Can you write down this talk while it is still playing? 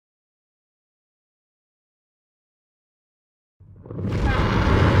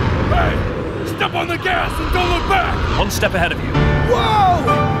Step on the gas and don't look back! One step ahead of you. Whoa!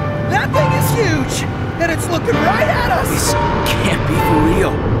 That thing is huge! And it's looking right at us! This can't be for real.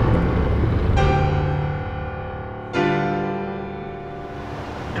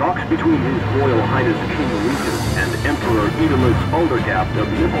 Talks between His Royal Highness King Regent and Emperor Edamus Aldergapt of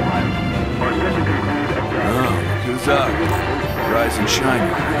Nibelheim are set to conclude a Who's up? Rise and shine,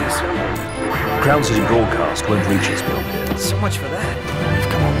 Your Highness. Ground City broadcast won't reach us beyond here. So much for that. We've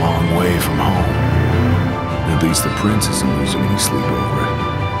come a long way from home. At least the prince isn't losing any sleep over it.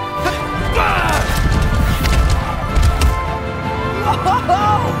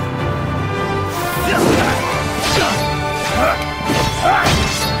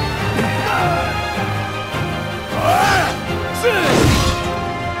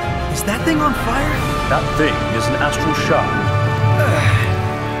 Is that thing on fire? That thing is an astral shard.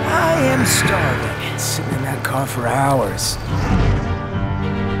 I am starving. Sitting in that car for hours.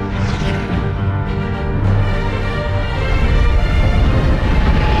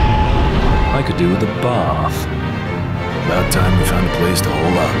 I could do with a bath. About time we found a place to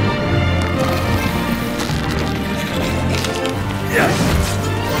hole up.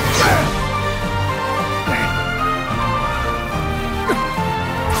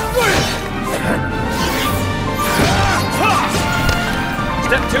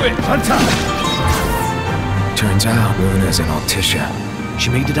 Step to it! On time! Turns out Luna's in Altissia. She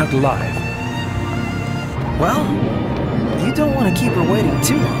made it out alive. Well, you don't want to keep her waiting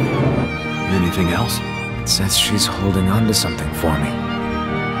too long. Anything else? It says she's holding on to something for me.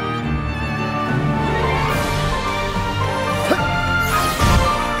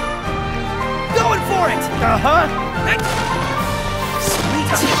 Going for it! Uh-huh! Sweet!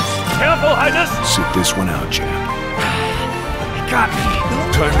 Careful, Highness! Sit this one out, champ. Got me!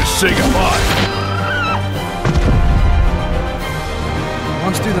 Time to say goodbye!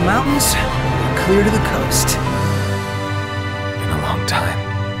 Once through the mountains, we're clear to the coast. In a long time.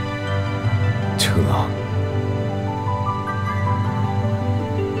 Too long.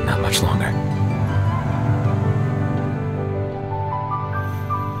 Not much longer.